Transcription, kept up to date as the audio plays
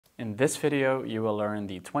In this video, you will learn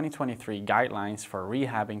the 2023 guidelines for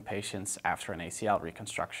rehabbing patients after an ACL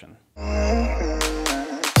reconstruction.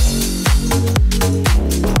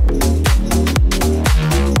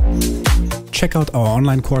 Check out our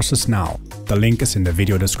online courses now. The link is in the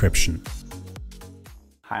video description.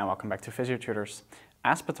 Hi and welcome back to Physiotutors.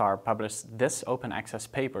 Aspetar published this open access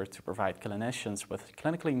paper to provide clinicians with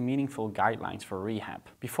clinically meaningful guidelines for rehab.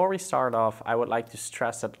 Before we start off, I would like to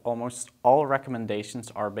stress that almost all recommendations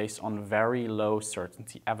are based on very low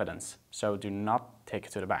certainty evidence, so do not take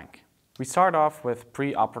it to the bank. We start off with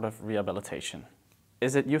preoperative rehabilitation.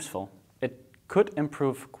 Is it useful? It could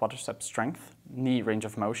improve quadricep strength, knee range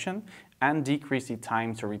of motion, and decrease the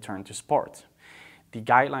time to return to sport. The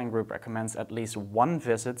guideline group recommends at least one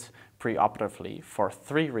visit preoperatively for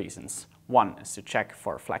 3 reasons. 1 is to check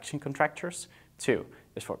for flexion contractures, 2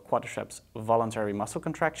 is for quadriceps voluntary muscle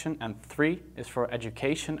contraction, and 3 is for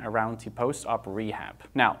education around the post-op rehab.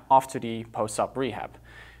 Now, off to the post-op rehab.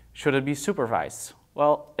 Should it be supervised?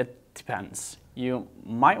 Well, it depends. You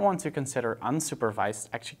might want to consider unsupervised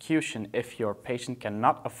execution if your patient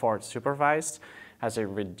cannot afford supervised, has a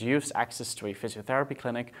reduced access to a physiotherapy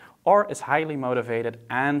clinic, or is highly motivated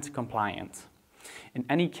and compliant. In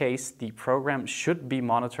any case, the program should be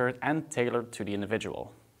monitored and tailored to the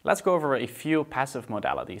individual. Let's go over a few passive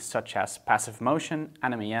modalities such as passive motion,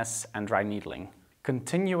 NMES, and dry needling.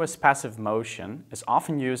 Continuous passive motion is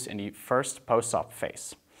often used in the first post-op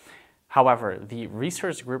phase. However, the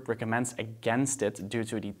research group recommends against it due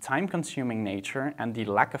to the time-consuming nature and the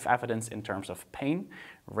lack of evidence in terms of pain,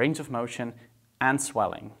 range of motion, and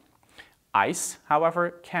swelling. Ice,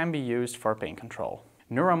 however, can be used for pain control.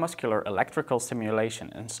 Neuromuscular electrical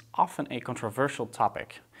stimulation is often a controversial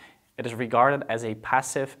topic. It is regarded as a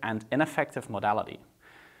passive and ineffective modality.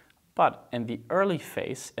 But in the early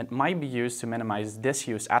phase, it might be used to minimize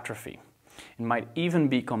disuse atrophy. It might even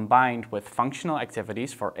be combined with functional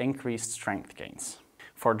activities for increased strength gains.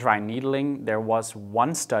 For dry needling, there was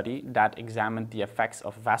one study that examined the effects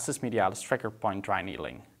of vastus medialis trigger point dry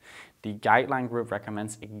needling. The guideline group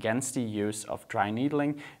recommends against the use of dry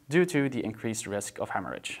needling due to the increased risk of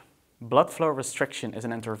hemorrhage. Blood flow restriction is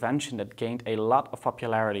an intervention that gained a lot of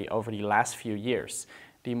popularity over the last few years.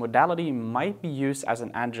 The modality might be used as an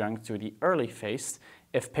adjunct to the early phase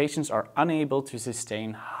if patients are unable to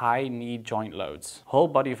sustain high knee joint loads. Whole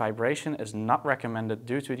body vibration is not recommended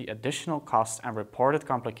due to the additional costs and reported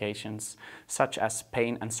complications such as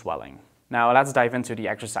pain and swelling. Now let's dive into the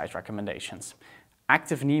exercise recommendations.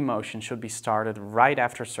 Active knee motion should be started right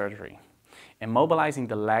after surgery. Immobilizing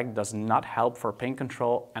the leg does not help for pain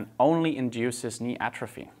control and only induces knee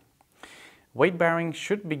atrophy. Weight bearing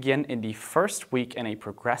should begin in the first week in a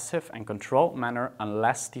progressive and controlled manner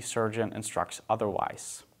unless the surgeon instructs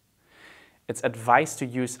otherwise. It's advised to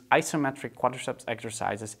use isometric quadriceps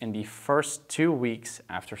exercises in the first 2 weeks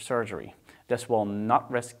after surgery. This will not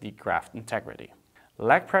risk the graft integrity.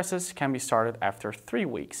 Leg presses can be started after 3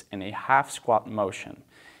 weeks in a half squat motion.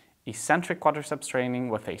 Eccentric quadriceps training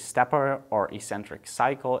with a stepper or eccentric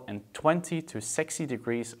cycle in 20 to 60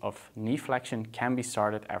 degrees of knee flexion can be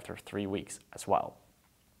started after 3 weeks as well.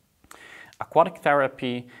 Aquatic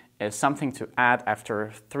therapy is something to add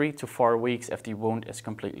after 3 to 4 weeks if the wound is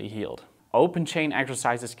completely healed. Open chain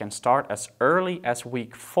exercises can start as early as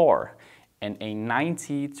week 4 in a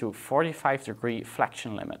 90 to 45 degree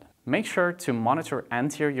flexion limit. Make sure to monitor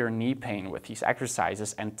anterior knee pain with these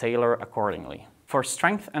exercises and tailor accordingly. For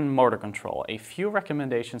strength and motor control, a few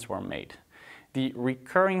recommendations were made. The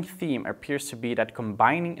recurring theme appears to be that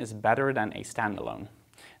combining is better than a standalone.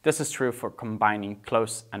 This is true for combining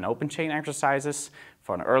closed and open chain exercises,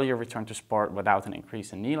 for an earlier return to sport without an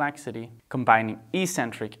increase in knee laxity, combining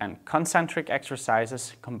eccentric and concentric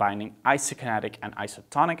exercises, combining isokinetic and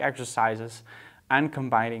isotonic exercises, and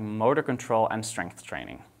combining motor control and strength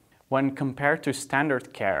training. When compared to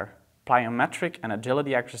standard care, plyometric and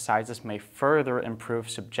agility exercises may further improve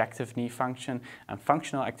subjective knee function and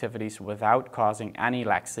functional activities without causing any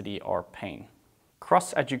laxity or pain.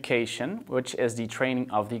 Cross-education, which is the training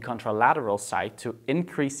of the contralateral side to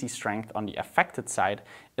increase the strength on the affected side,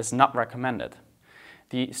 is not recommended.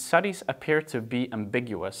 The studies appear to be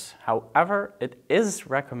ambiguous. However, it is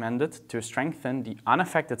recommended to strengthen the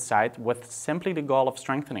unaffected side with simply the goal of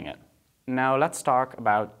strengthening it. Now let's talk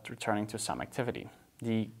about returning to some activity.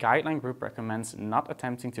 The guideline group recommends not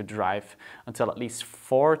attempting to drive until at least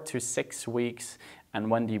 4 to 6 weeks and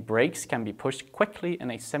when the brakes can be pushed quickly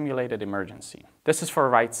in a simulated emergency. This is for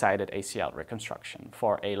right-sided ACL reconstruction.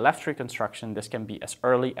 For a left reconstruction, this can be as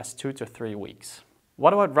early as 2 to 3 weeks.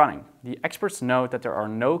 What about running? The experts note that there are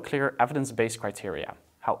no clear evidence-based criteria.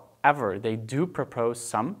 However, they do propose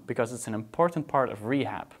some because it's an important part of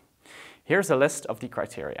rehab. Here's a list of the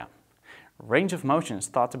criteria. Range of motion is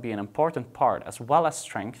thought to be an important part, as well as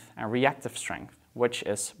strength and reactive strength, which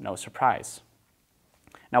is no surprise.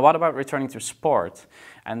 Now, what about returning to sport?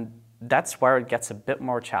 And that's where it gets a bit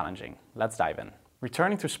more challenging. Let's dive in.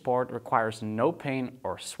 Returning to sport requires no pain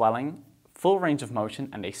or swelling, full range of motion,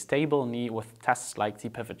 and a stable knee with tests like the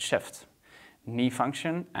pivot shift. Knee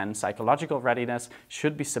function and psychological readiness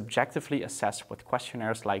should be subjectively assessed with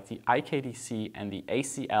questionnaires like the IKDC and the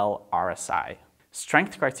ACL RSI.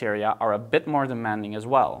 Strength criteria are a bit more demanding as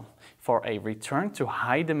well. For a return to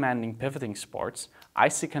high-demanding pivoting sports,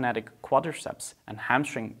 isokinetic quadriceps and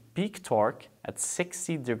hamstring peak torque at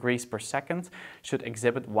 60 degrees per second should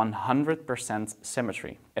exhibit 100%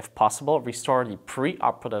 symmetry. If possible, restore the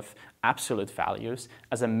preoperative absolute values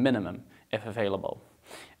as a minimum if available.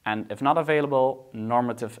 And if not available,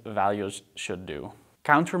 normative values should do.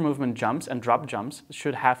 Counter movement jumps and drop jumps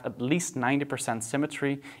should have at least 90%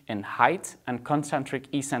 symmetry in height and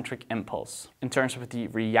concentric-eccentric impulse. In terms of the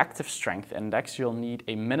reactive strength index, you'll need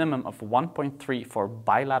a minimum of 1.3 for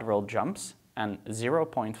bilateral jumps and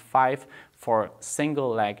 0.5 for single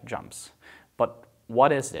leg jumps. But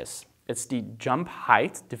what is this? It's the jump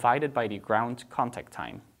height divided by the ground contact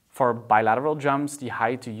time. For bilateral jumps, the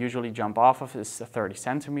height to usually jump off of is 30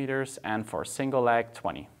 centimeters, and for single leg,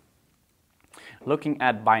 20. Looking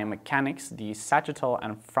at biomechanics, the sagittal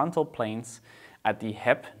and frontal planes at the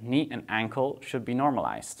hip, knee and ankle should be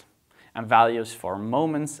normalized, and values for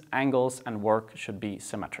moments, angles and work should be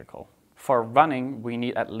symmetrical. For running, we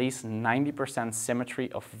need at least 90%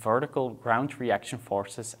 symmetry of vertical ground reaction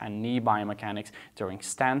forces and knee biomechanics during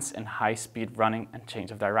stance and high-speed running and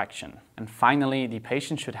change of direction. And finally, the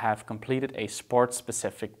patient should have completed a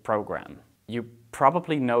sport-specific program. You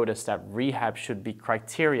probably noticed that rehab should be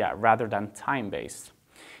criteria rather than time-based.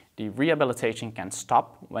 The rehabilitation can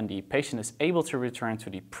stop when the patient is able to return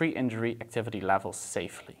to the pre-injury activity levels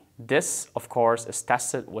safely. This, of course, is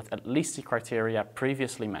tested with at least the criteria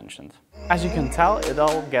previously mentioned. As you can tell, it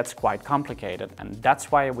all gets quite complicated, and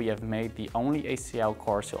that's why we have made the only ACL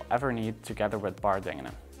course you'll ever need together with Bart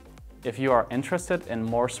Dingenen. If you are interested in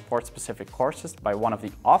more sport-specific courses by one of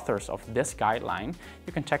the authors of this guideline,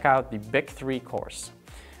 you can check out the Big 3 course.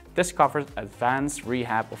 This covers advanced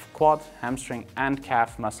rehab of quad, hamstring and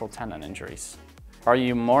calf muscle tendon injuries. Are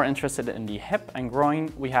you more interested in the hip and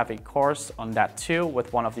groin? We have a course on that too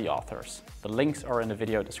with one of the authors. The links are in the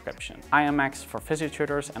video description. I am Max for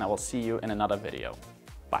Physiotutors, and I will see you in another video.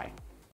 Bye.